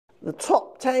the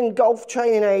top 10 golf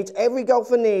training aids every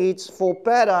golfer needs for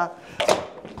better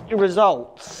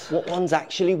results. What ones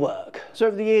actually work? So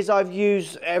over the years I've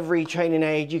used every training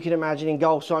aid you can imagine in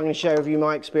golf, so I'm going to share with you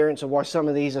my experience of why some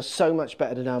of these are so much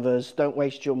better than others. Don't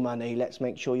waste your money. Let's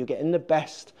make sure you're getting the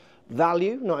best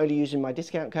value, not only using my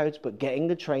discount codes, but getting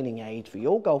the training aid for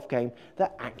your golf game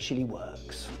that actually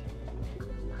works.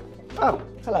 Oh,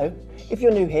 hello. If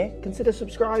you're new here, consider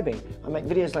subscribing. I make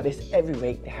videos like this every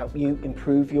week to help you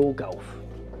improve your golf.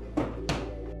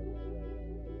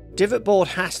 Divot Board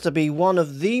has to be one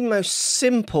of the most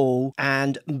simple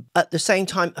and at the same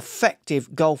time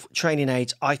effective golf training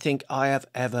aids I think I have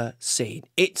ever seen.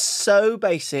 It's so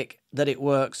basic that it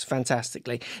works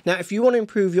fantastically. Now, if you want to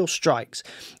improve your strikes,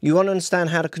 you want to understand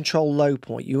how to control low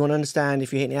point, you want to understand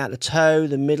if you're hitting it out the toe,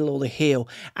 the middle or the heel,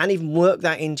 and even work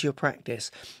that into your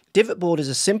practice. Divot Board is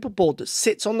a simple board that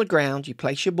sits on the ground, you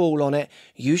place your ball on it,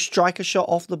 you strike a shot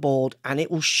off the board, and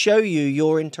it will show you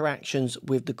your interactions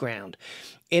with the ground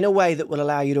in a way that will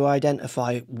allow you to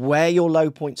identify where your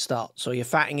low point starts. So you're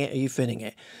fatting it or you're thinning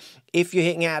it. If you're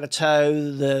hitting out a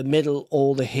toe, the middle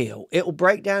or the heel, it will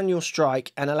break down your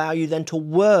strike and allow you then to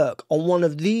work on one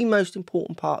of the most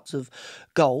important parts of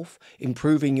golf,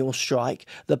 improving your strike,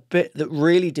 the bit that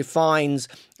really defines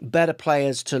better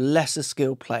players to lesser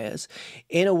skilled players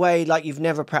in a way like you've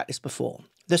never practiced before.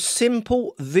 The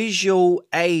simple visual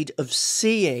aid of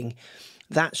seeing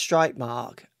that strike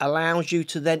mark allows you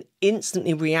to then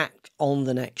instantly react on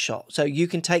the next shot. So you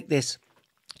can take this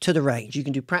to the range. You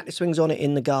can do practice swings on it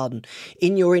in the garden,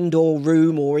 in your indoor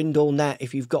room or indoor net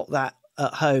if you've got that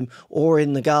at home, or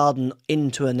in the garden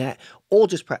into a net, or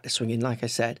just practice swinging like I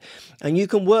said. And you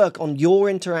can work on your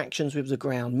interactions with the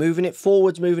ground, moving it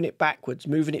forwards, moving it backwards,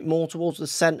 moving it more towards the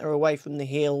center away from the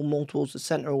heel, more towards the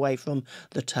center away from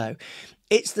the toe.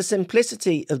 It's the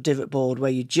simplicity of Divot Board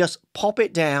where you just pop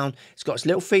it down. It's got its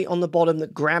little feet on the bottom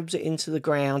that grabs it into the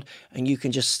ground, and you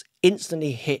can just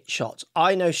instantly hit shots.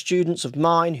 I know students of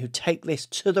mine who take this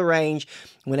to the range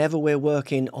whenever we're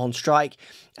working on strike,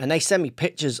 and they send me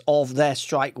pictures of their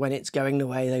strike when it's going the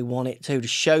way they want it to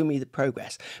show me the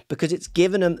progress, because it's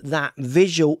given them that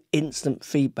visual instant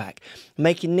feedback,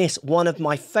 making this one of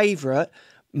my favorite,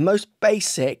 most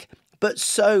basic but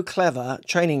so clever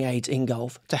training aids in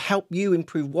golf to help you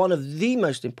improve one of the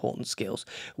most important skills,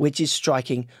 which is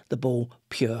striking the ball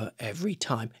pure every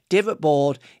time. Divot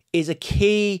Board is a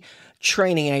key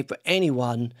training aid for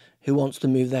anyone who wants to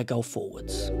move their golf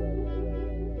forwards.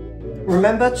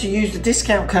 Remember to use the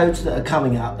discount codes that are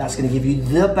coming up. That's going to give you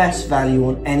the best value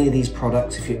on any of these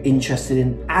products if you're interested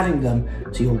in adding them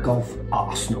to your golf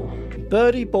arsenal.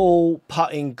 Birdie ball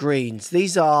putting greens.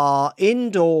 These are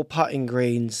indoor putting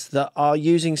greens that are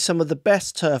using some of the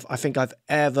best turf I think I've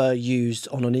ever used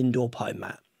on an indoor putting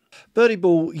mat. Birdie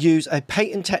Ball use a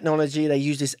patent technology. They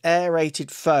use this aerated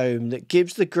foam that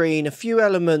gives the green a few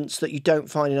elements that you don't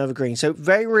find in other greens. So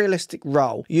very realistic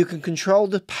roll. You can control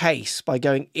the pace by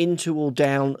going into or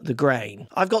down the grain.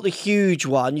 I've got the huge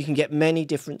one. You can get many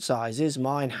different sizes.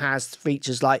 Mine has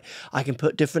features like I can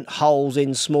put different holes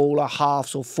in, smaller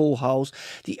halves or full holes.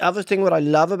 The other thing what I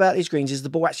love about these greens is the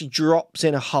ball actually drops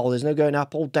in a hole. There's no going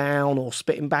up or down or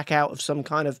spitting back out of some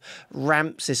kind of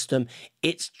ramp system.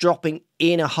 It's dropping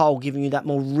in a hole, giving you that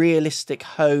more realistic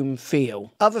home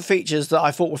feel. Other features that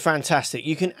I thought were fantastic,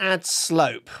 you can add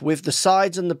slope. With the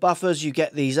sides and the buffers, you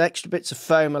get these extra bits of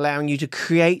foam allowing you to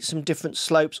create some different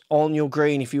slopes on your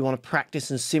green if you want to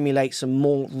practice and simulate some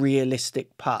more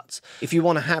realistic putts. If you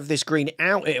want to have this green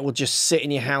out, it will just sit in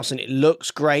your house and it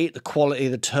looks great. The quality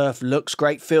of the turf looks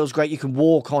great, feels great. You can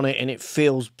walk on it and it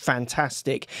feels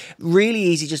fantastic. Really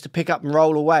easy just to pick up and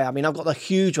roll away. I mean, I've got the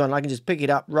huge one. I can just pick it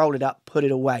up, roll it up, put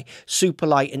it away. Super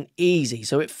light and easy,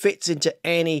 so it fits into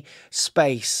any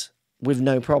space with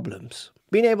no problems.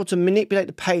 Being able to manipulate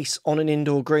the pace on an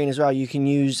indoor green as well, you can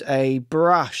use a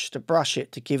brush to brush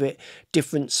it to give it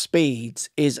different speeds,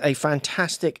 is a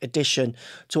fantastic addition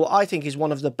to what I think is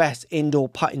one of the best indoor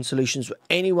putting solutions for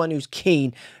anyone who's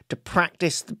keen to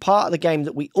practice the part of the game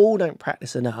that we all don't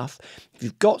practice enough. If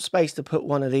you've got space to put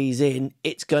one of these in,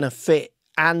 it's going to fit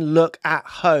and look at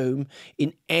home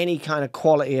in any kind of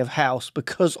quality of house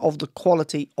because of the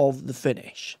quality of the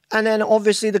finish. And then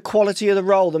obviously the quality of the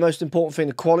roll, the most important thing,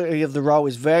 the quality of the roll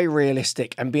is very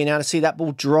realistic, and being able to see that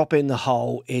ball drop in the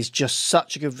hole is just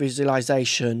such a good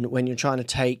visualization when you're trying to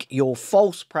take your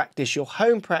false practice, your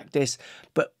home practice,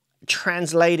 but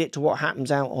translate it to what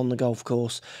happens out on the golf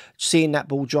course. Seeing that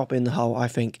ball drop in the hole, I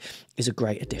think, is a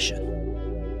great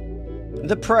addition.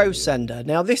 The Prosendr.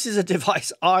 Now, this is a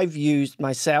device I've used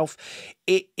myself.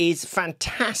 It is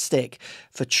fantastic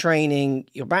for training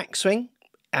your backswing.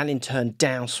 and in turn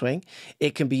downswing.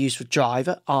 It can be used for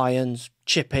driver, irons,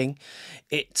 chipping.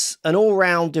 It's an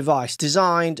all-round device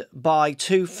designed by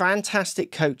two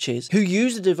fantastic coaches who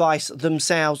use the device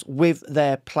themselves with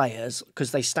their players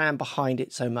because they stand behind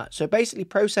it so much. So basically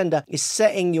Prosendr is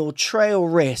setting your trail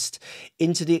wrist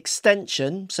into the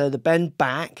extension, so the bend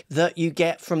back, that you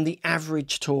get from the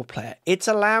average tour player. It's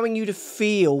allowing you to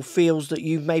feel feels that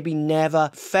you've maybe never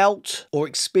felt or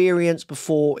experienced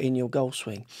before in your golf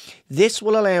swing. This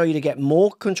will allow you to get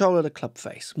more control of the club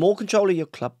face, more control of your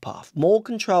club path, more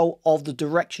control of the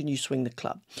direction you swing the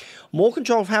club, more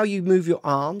control of how you move your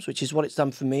arms, which is what it's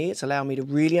done for me. It's allowed me to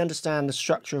really understand the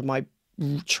structure of my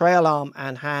trail arm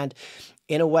and hand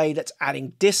in a way that's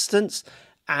adding distance.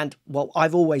 And, well,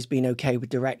 I've always been okay with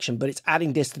direction, but it's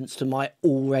adding distance to my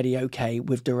already okay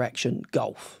with direction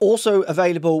golf. Also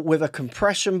available with a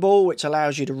compression ball, which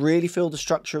allows you to really feel the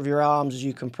structure of your arms as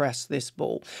you compress this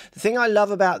ball. The thing I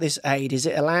love about this aid is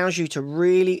it allows you to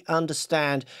really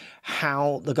understand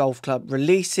how the golf club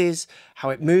releases, how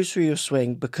it moves through your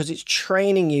swing, because it's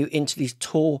training you into these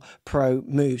Tour Pro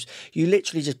moves. You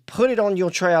literally just put it on your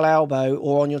trail elbow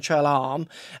or on your trail arm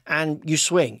and you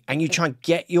swing, and you try and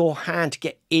get your hand to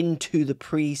get into the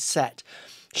preset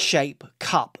shape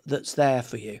cup that's there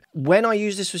for you. When I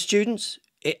use this for students,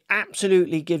 it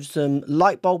absolutely gives them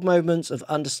light bulb moments of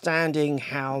understanding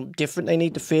how different they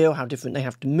need to feel, how different they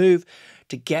have to move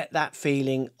to get that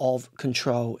feeling of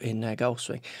control in their golf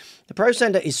swing. The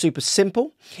Prosendr is super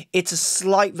simple. It's a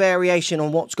slight variation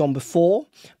on what's gone before,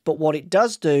 but what it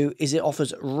does do is it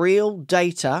offers real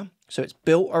data. So it's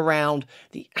built around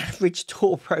the average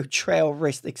Tour Pro trail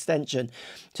wrist extension.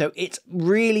 So it's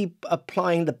really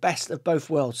applying the best of both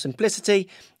worlds: simplicity,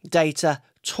 data,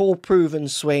 tour proven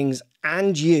swings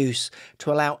and use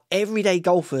to allow everyday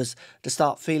golfers to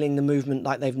start feeling the movement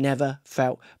like they've never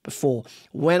felt before.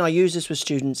 When I use this with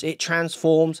students, it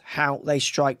transforms how they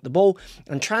strike the ball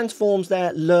and transforms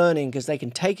their learning, because they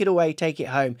can take it away, take it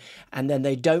home, and then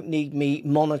they don't need me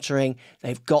monitoring.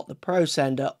 They've got the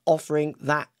Prosendr offering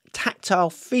that tactile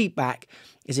feedback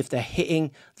as if they're hitting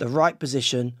the right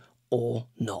position or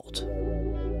not.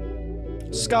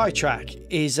 Skytrak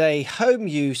is a home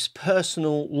use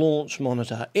personal launch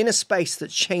monitor in a space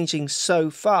that's changing so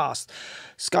fast.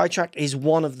 Skytrak is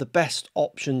one of the best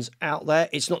options out there.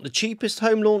 It's not the cheapest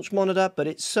home launch monitor, but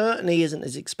it certainly isn't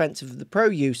as expensive as the pro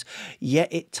use,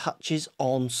 yet it touches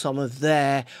on some of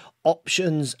their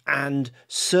options and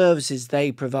services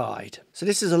they provide. So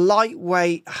this is a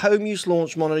lightweight home use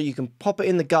launch monitor. You can pop it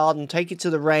in the garden, take it to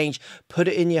the range, put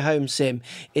it in your home sim.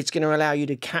 It's going to allow you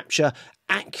to capture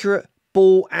accurate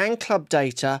ball and club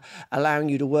data, allowing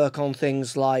you to work on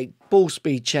things like ball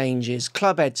speed changes,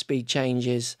 club head speed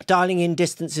changes, dialing in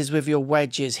distances with your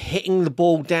wedges, hitting the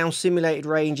ball down simulated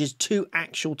ranges to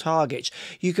actual targets.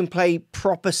 You can play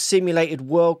proper simulated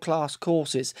world-class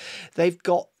courses. They've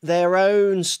got their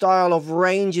own style of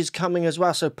ranges coming as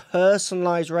well, so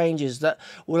personalized ranges that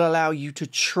will allow you to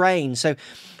train. So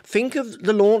think of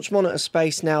the launch monitor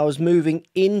space now as moving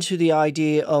into the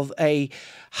idea of a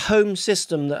home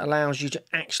system that allows you to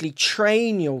actually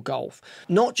train your golf,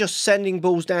 not just sending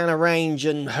balls down a range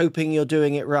and hoping you're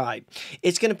doing it right.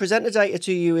 It's going to present the data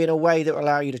to you in a way that will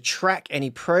allow you to track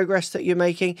any progress that you're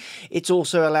making. It's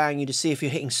also allowing you to see if you're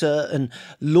hitting certain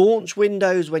launch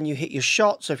windows when you hit your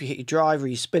shot. So if you hit your drive or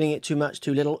you're spinning it too much,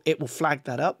 too little, it will flag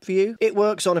that up for you. It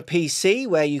works on a PC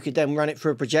where you could then run it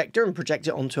through a projector and project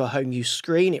it onto a home use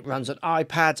screen. It runs on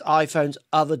iPads, iPhones,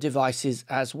 other devices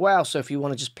as well. So if you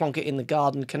want to just plonk it in the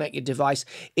garden, connect your device,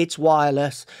 it's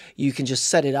wireless. You can just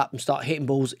set it up and start hitting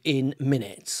balls in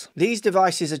minutes. These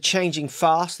devices are changing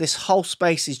fast. This whole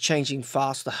space is changing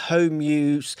fast. The home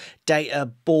use,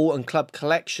 data, ball and club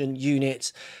collection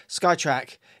units.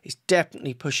 Skytrak is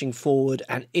definitely pushing forward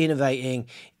and innovating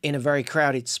in a very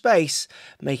crowded space,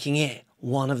 making it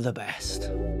one of the best.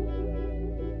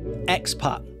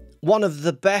 ExPutt, one of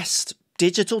the best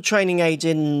digital training aids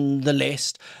in the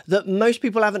list that most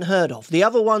people haven't heard of. The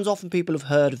other ones, often people have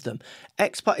heard of them.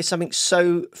 ExPutt is something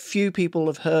so few people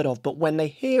have heard of, but when they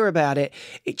hear about it,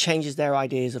 it changes their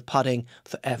ideas of putting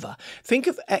forever. Think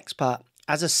of ExPutt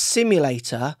as a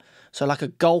simulator, so like a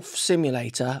golf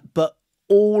simulator, but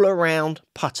all around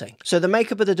putting. So the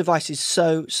makeup of the device is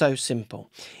so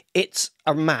simple. It's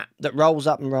a mat that rolls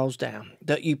up and rolls down,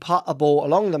 that you putt a ball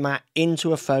along the mat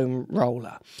into a foam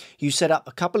roller. You set up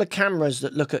a couple of cameras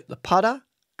that look at the putter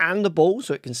and the ball,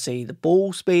 so it can see the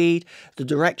ball speed, the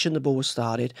direction the ball was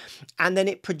started, and then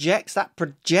it projects that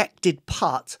projected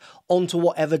putt onto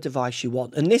whatever device you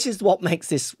want. And this is what makes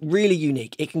this really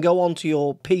unique. It can go onto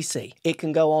your PC, it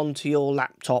can go onto your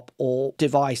laptop or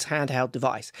device, handheld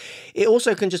device. It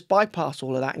also can just bypass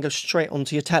all of that and go straight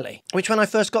onto your telly, which when I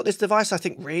first got this device, I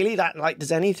think, really, that, like,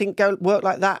 does anything work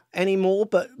like that anymore?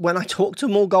 But when I talk to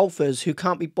more golfers who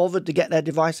can't be bothered to get their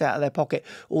device out of their pocket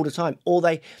all the time, or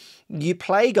you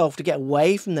play golf to get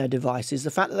away from their devices,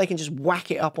 the fact that they can just whack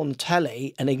it up on the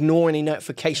telly and ignore any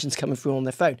notifications coming through on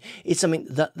their phone is something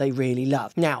that they really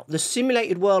love. Now, the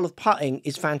simulated world of putting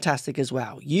is fantastic as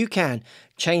well. You can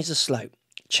change the slope,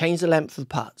 change the length of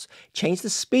the putts, change the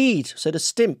speed, so the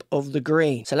stimp of the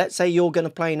green. So let's say you're going to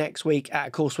play next week at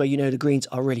a course where you know the greens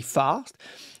are really fast.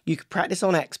 You could practice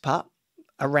on ExPutt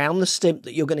around the stimp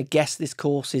that you're going to guess this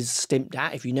course is stimped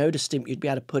at. If you know the stimp, you'd be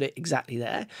able to put it exactly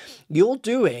there. You're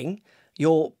doing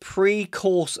your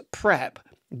pre-course prep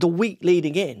the week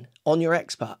leading in on your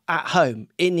ExPutt at home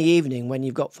in the evening when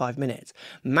you've got 5 minutes,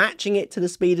 matching it to the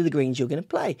speed of the greens you're going to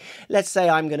play. Let's say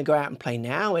I'm going to go out and play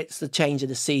now. It's the change of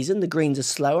the season. The greens are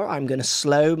slower. I'm going to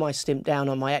slow my stimp down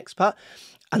on my ExPutt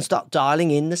and start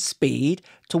dialing in the speed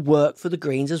to work for the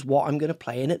greens as what I'm going to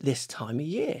play in at this time of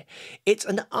year. It's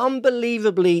an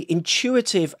unbelievably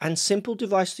intuitive and simple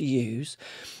device to use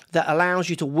that allows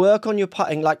you to work on your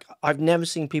putting like I've never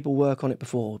seen people work on it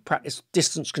before. Practice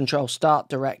distance control, start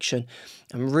direction,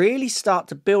 and really start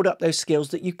to build up those skills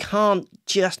that you can't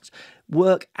just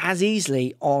work as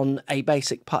easily on a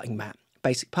basic putting mat.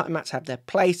 Basic putting mats have their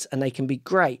place and they can be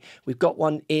great. We've got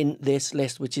one in this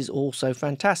list, which is also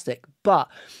fantastic. But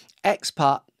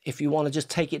ExPutt, if you want to just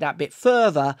take it that bit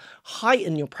further,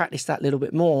 heighten your practice that little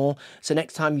bit more, so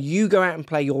next time you go out and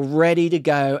play, you're ready to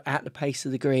go at the pace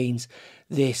of the greens.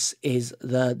 This is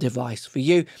the device for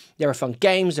you. There are fun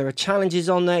games, there are challenges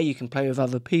on there, you can play with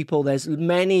other people, there's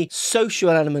many social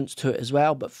elements to it as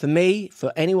well. But for me,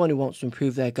 for anyone who wants to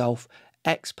improve their golf,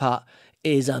 ExPutt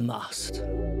is a must.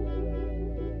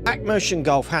 HackMotion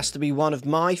Golf has to be one of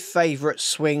my favourite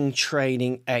swing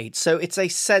training aids. So it's a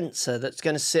sensor that's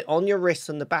going to sit on your wrist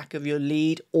and the back of your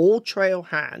lead or trail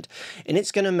hand, and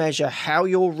it's going to measure how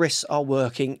your wrists are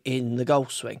working in the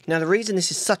golf swing. Now, the reason this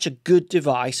is such a good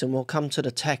device, and we'll come to the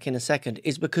tech in a second,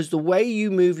 is because the way you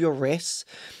move your wrists,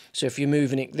 so if you're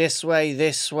moving it this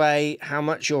way, how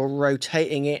much you're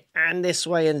rotating it, and this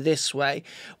way,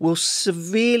 will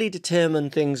severely determine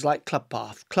things like club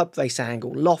path, club face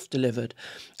angle, loft delivered,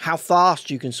 how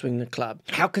fast you can swing the club,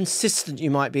 how consistent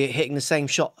you might be at hitting the same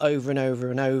shot over and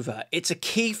over and over. It's a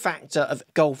key factor of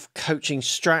golf coaching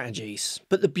strategies.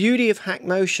 But the beauty of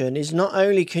HackMotion is not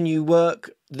only can you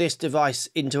work this device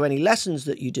into any lessons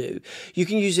that you do, you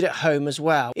can use it at home as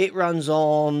well. It runs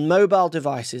on mobile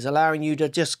devices, allowing you to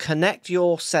just connect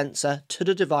your sensor to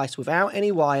the device without any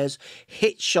wires,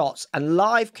 hit shots, and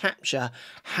live capture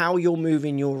how you're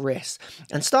moving your wrists,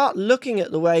 and start looking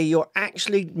at the way you're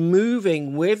actually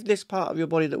moving with this part of your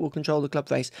body that will control the club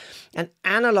face, and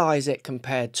analyze it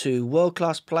compared to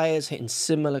world-class players hitting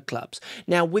similar clubs.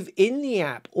 Now, within the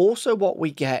app, also what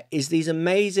we get is these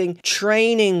amazing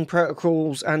training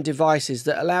protocols and devices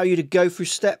that allow you to go through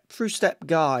step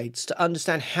guides to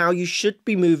understand how you should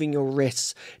be moving your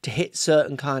wrists to hit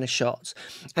certain kind of shots.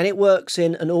 And it works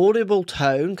in an audible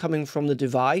tone coming from the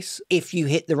device if you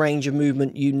hit the range of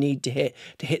movement you need to hit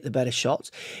the better shots.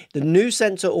 The new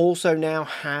sensor also now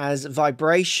has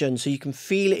vibration, so you can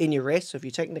feel it in your wrist. So if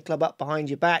you're taking the club up behind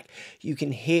your back, you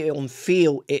can hear and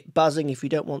feel it buzzing if you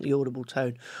don't want the audible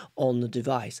tone on the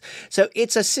device. So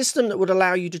it's a system that would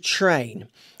allow you to train,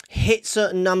 hit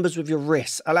certain numbers with your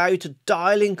wrists, allow you to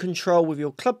dial in control with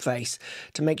your club face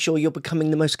to make sure you're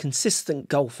becoming the most consistent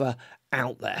golfer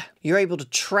out there. You're able to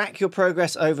track your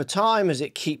progress over time as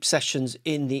it keeps sessions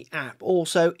in the app.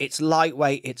 Also, it's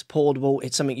lightweight, it's portable,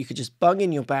 it's something you could just bung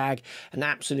in your bag and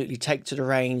absolutely take to the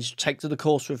range, take to the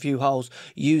course for a few holes,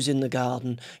 use in the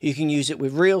garden. You can use it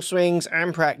with real swings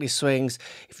and practice swings.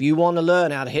 If you want to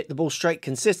learn how to hit the ball straight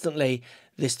consistently,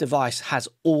 this device has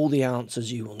all the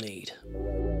answers you will need.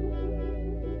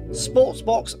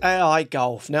 Sportsbox A.I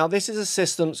Golf. Now, this is a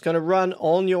system that's going to run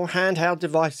on your handheld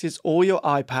devices or your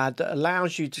iPad that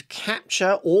allows you to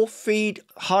capture or feed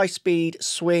high-speed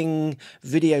swing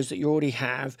videos that you already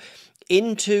have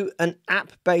into an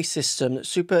app-based system that's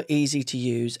super easy to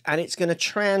use, and it's going to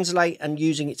translate, and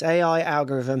using its AI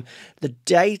algorithm, the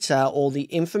data or the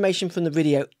information from the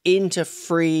video into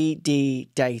 3D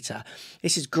data.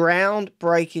 This is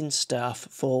groundbreaking stuff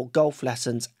for golf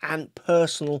lessons and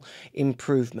personal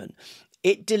improvement.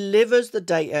 It delivers the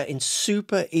data in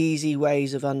super easy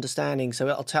ways of understanding. So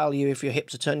it'll tell you if your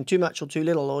hips are turning too much or too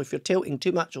little, or if you're tilting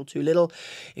too much or too little,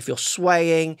 if you're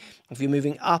swaying, if you're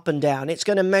moving up and down. It's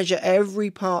going to measure every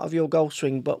part of your golf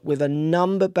swing, but with a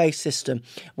number-based system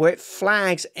where it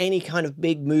flags any kind of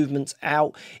big movements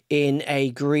out in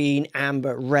a green,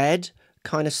 amber, red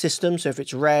kind of system. So if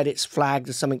it's red, it's flagged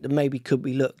as something that maybe could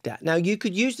be looked at. Now, you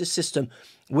could use this system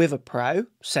with a pro,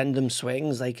 send them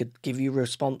swings. They could give you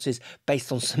responses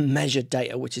based on some measured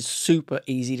data, which is super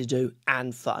easy to do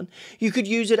and fun. You could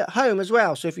use it at home as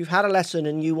well. So if you've had a lesson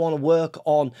and you want to work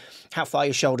on how far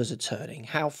your shoulders are turning,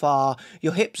 how far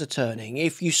your hips are turning,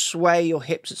 if you sway your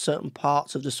hips at certain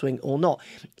parts of the swing or not,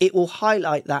 it will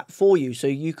highlight that for you. So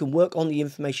you can work on the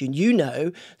information you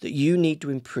know that you need to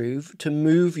improve to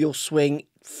move your swing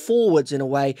forwards in a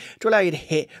way to allow you to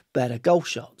hit better golf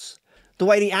shots. The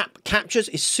way the app captures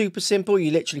is super simple. You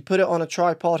literally put it on a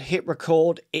tripod, hit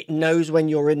record. It knows when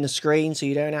you're in the screen, so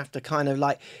you don't have to kind of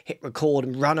like hit record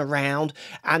and run around,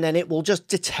 and then it will just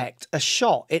detect a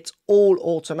shot. It's all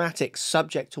automatic,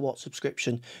 subject to what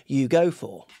subscription you go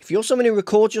for. If you're someone who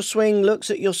records your swing,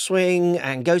 looks at your swing,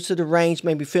 and goes to the range,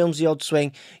 maybe films the odd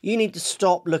swing, you need to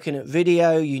stop looking at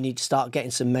video. You need to start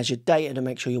getting some measured data to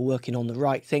make sure you're working on the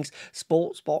right things.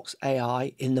 Sportsbox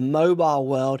AI in the mobile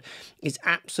world is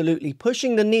absolutely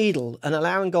pushing the needle and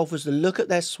allowing golfers to look at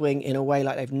their swing in a way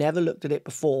like they've never looked at it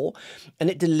before. And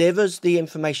it delivers the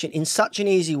information in such an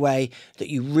easy way that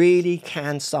you really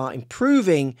can start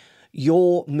improving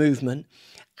your movement.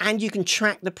 And you can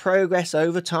track the progress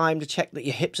over time to check that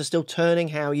your hips are still turning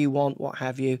how you want, what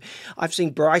have you. I've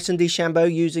seen Bryson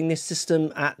DeChambeau using this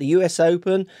system at the US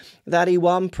Open that he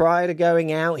won prior to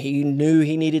going out. He knew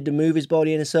he needed to move his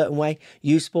body in a certain way.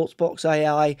 Used Sportsbox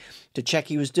AI to check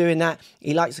he was doing that.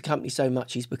 He likes the company so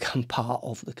much he's become part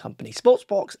of the company.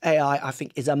 Sportsbox AI, I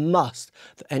think, is a must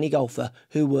for any golfer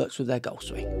who works with their golf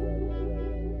swing.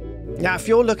 Now, if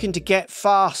you're looking to get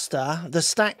faster, the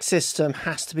Stack system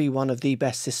has to be one of the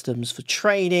best systems for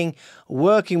training,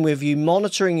 working with you,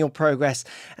 monitoring your progress,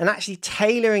 and actually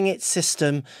tailoring its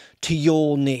system to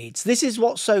your needs. This is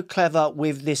what's so clever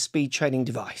with this speed training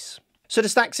device. So the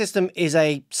Stack system is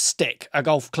a stick, a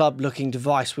golf club looking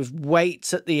device with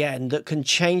weights at the end that can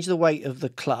change the weight of the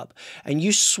club. And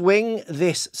you swing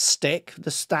this stick,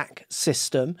 the Stack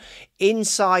system,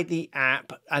 inside the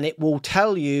app, and it will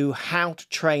tell you how to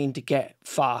train to get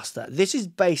faster. This is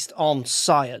based on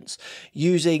science,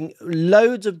 using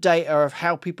loads of data of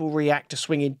how people react to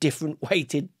swinging different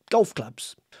weighted golf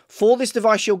clubs. For this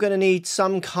device, you're going to need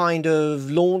some kind of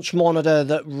launch monitor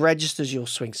that registers your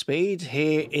swing speed.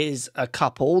 Here is a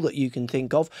couple that you can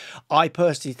think of. I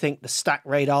personally think the Stack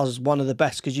Radar is one of the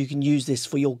best because you can use this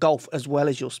for your golf as well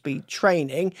as your speed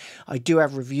training. I do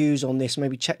have reviews on this.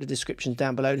 Maybe check the descriptions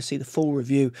down below to see the full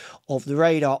review of the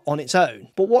Radar on its own.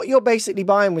 But what you're basically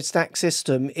buying with Stack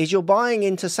System is you're buying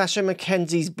into Sasha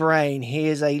McKenzie's brain. He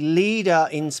is a leader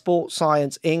in sports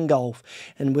science in golf.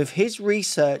 And with his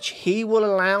research, he will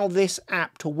allow this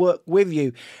app to work with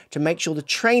you to make sure the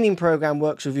training program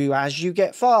works with you as you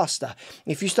get faster.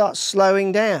 If you start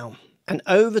slowing down, and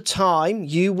over time,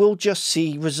 you will just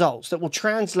see results that will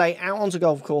translate out onto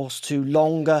golf course to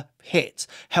longer hits,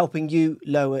 helping you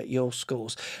lower your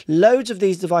scores. Loads of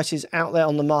these devices out there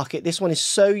on the market. This one is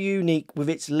so unique with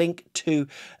its link to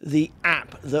the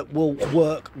app that will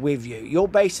work with you.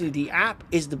 The app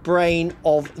is the brain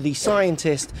of the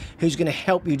scientist who's going to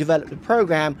help you develop the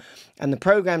program, and the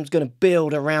program's going to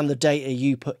build around the data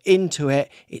you put into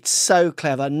it. It's so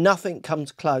clever. Nothing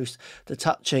comes close to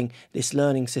touching this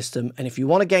learning system. And if you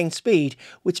want to gain speed,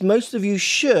 which most of you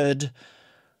should,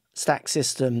 Stack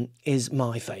System is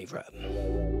my favourite.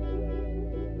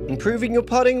 Improving your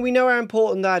putting, we know how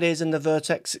important that is, and the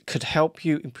Vertex could help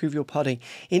you improve your putting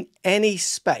in any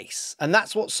space. And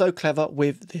that's what's so clever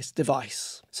with this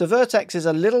device. So Vertex is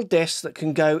a little disc that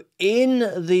can go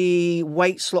in the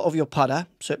weight slot of your putter,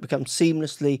 so it becomes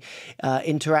seamlessly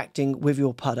interacting with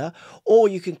your putter, or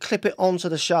you can clip it onto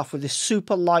the shaft with this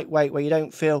super lightweight where you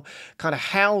don't feel kind of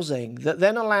housing that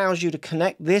then allows you to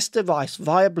connect this device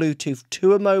via Bluetooth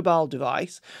to a mobile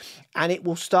device, and it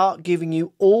will start giving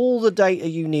you all the data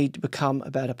you need to become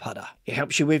a better putter. It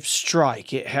helps you with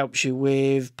strike, it helps you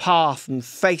with path and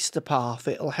face to path,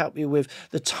 it'll help you with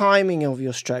the timing of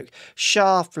your stroke,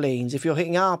 shaft leans, if you're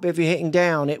hitting up, if you're hitting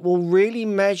down. It will really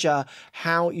measure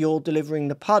how you're delivering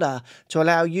the putter to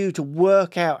allow you to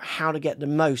work out how to get the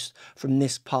most from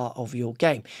this part of your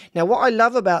game. Now, what I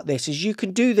love about this is you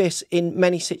can do this in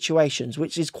many situations,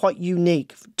 which is quite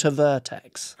unique to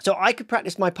Vertex. So I could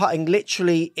practice my putting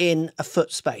literally in a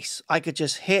foot space. I could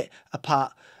just hit a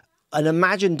putt an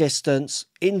imagined distance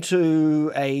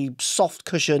into a soft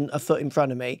cushion a foot in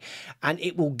front of me, and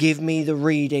it will give me the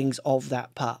readings of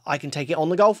that putt. I can take it on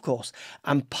the golf course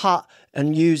and putt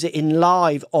and use it in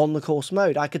live on the course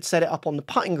mode. I could set it up on the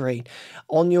putting green,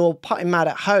 on your putting mat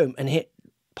at home, and hit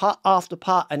putt after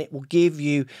putt, and it will give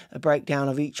you a breakdown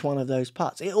of each one of those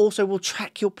putts. It also will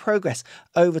track your progress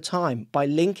over time by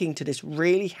linking to this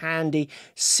really handy,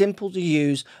 simple to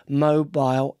use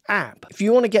mobile app. If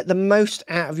you want to get the most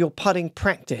out of your putting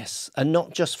practice and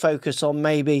not just focus on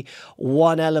maybe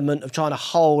one element of trying to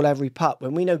hole every putt,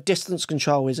 when we know distance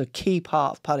control is a key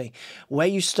part of putting, where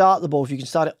you start the ball, if you can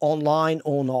start it online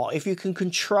or not, if you can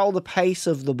control the pace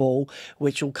of the ball,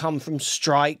 which will come from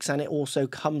strikes, and it also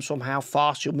comes from how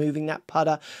fast you're moving that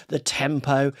putter, the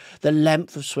tempo, the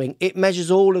length of swing. It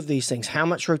measures all of these things, how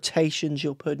much rotations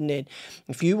you're putting in.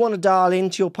 If you want to dial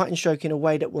into your putting stroke in a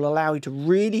way that will allow you to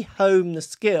really hone the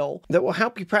skill, that will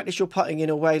help you practice your putting in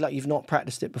a way like you've not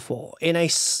practiced it before, in a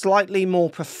slightly more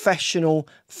professional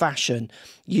fashion,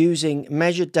 using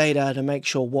measured data to make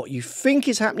sure what you think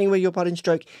is happening with your putting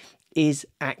stroke is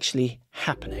actually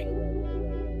happening.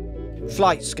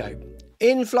 Flightscope.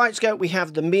 In Flightscope, we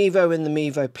have the Mevo and the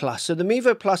Mevo Plus. So the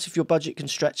Mevo Plus, if your budget can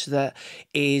stretch there,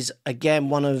 is, again,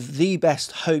 one of the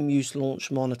best home use launch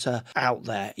monitor out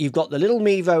there. You've got the little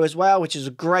Mevo as well, which is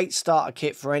a great starter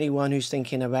kit for anyone who's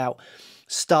thinking about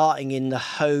starting in the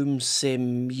home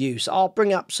sim use. I'll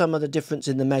bring up some of the difference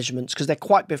in the measurements because they're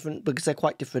quite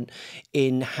different,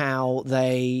 in how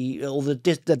they, or the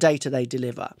data they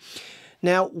deliver.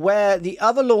 Now, where the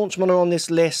other launch monitor on this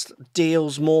list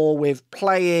deals more with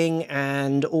playing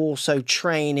and also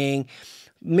training,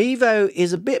 Mevo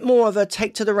is a bit more of a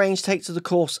take to the range, take to the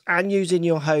course, and using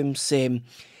your home sim,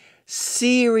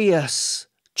 serious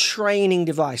training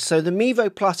device. So the Mevo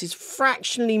Plus is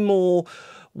fractionally more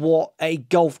what a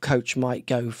golf coach might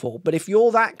go for. But if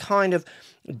you're that kind of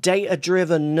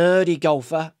data-driven, nerdy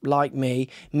golfer like me,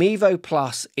 Mevo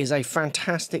Plus is a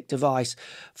fantastic device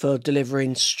for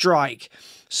delivering strike,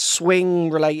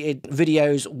 swing-related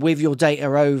videos with your data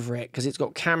over it, because it's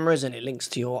got cameras and it links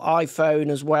to your iPhone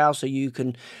as well, so you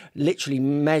can literally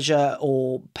measure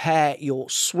or pair your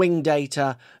swing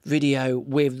data video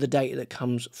with the data that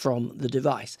comes from the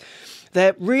device.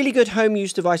 They're really good home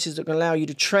use devices that can allow you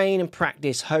to train and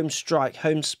practice home strike,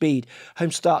 home speed,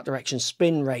 home start direction,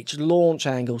 spin rates, launch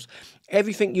angles,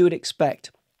 everything you would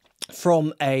expect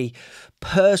from a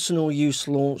personal use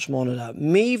launch monitor.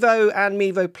 Mevo and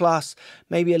Mevo Plus,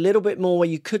 maybe a little bit more where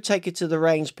you could take it to the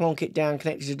range, plonk it down,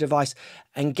 connect it to the device,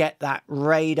 and get that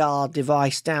radar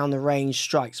device down the range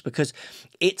strikes, because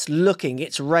it's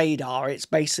radar, it's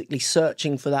basically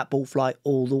searching for that ball flight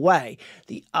all the way.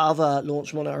 The other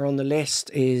launch monitor on the list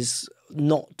is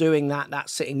not doing that,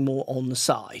 that's sitting more on the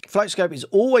side. Flightscope is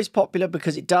always popular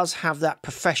because it does have that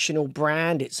professional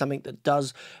brand. It's something that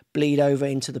does bleed over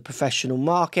into the professional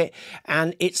market,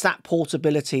 and it's that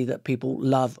portability that people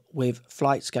love with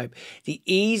Flightscope. The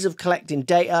ease of collecting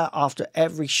data after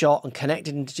every shot and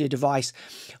connecting into your device,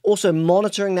 also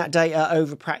monitoring that data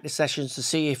over practice sessions to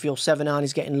see if your 7-iron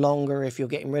is getting longer, if you're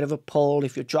getting rid of a pull,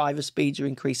 if your driver speeds are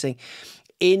increasing.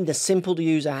 In the simple to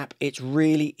use app, it's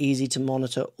really easy to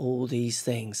monitor all these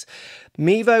things.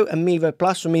 Mevo and Mevo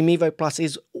Plus, for me, Mevo Plus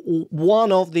is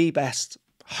one of the best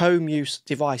home use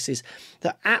devices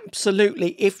that absolutely,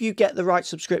 if you get the right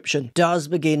subscription, does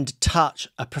begin to touch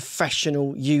a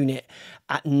professional unit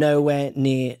at nowhere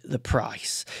near the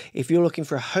price. If you're looking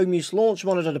for a home use launch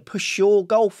monitor to push your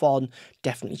golf on,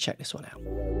 definitely check this one out.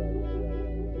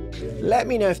 Let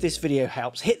me know if this video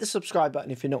helps. Hit the subscribe button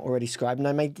if you're not already subscribed. And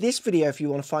I made this video if you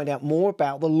want to find out more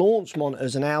about the launch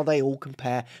monitors and how they all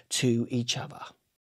compare to each other.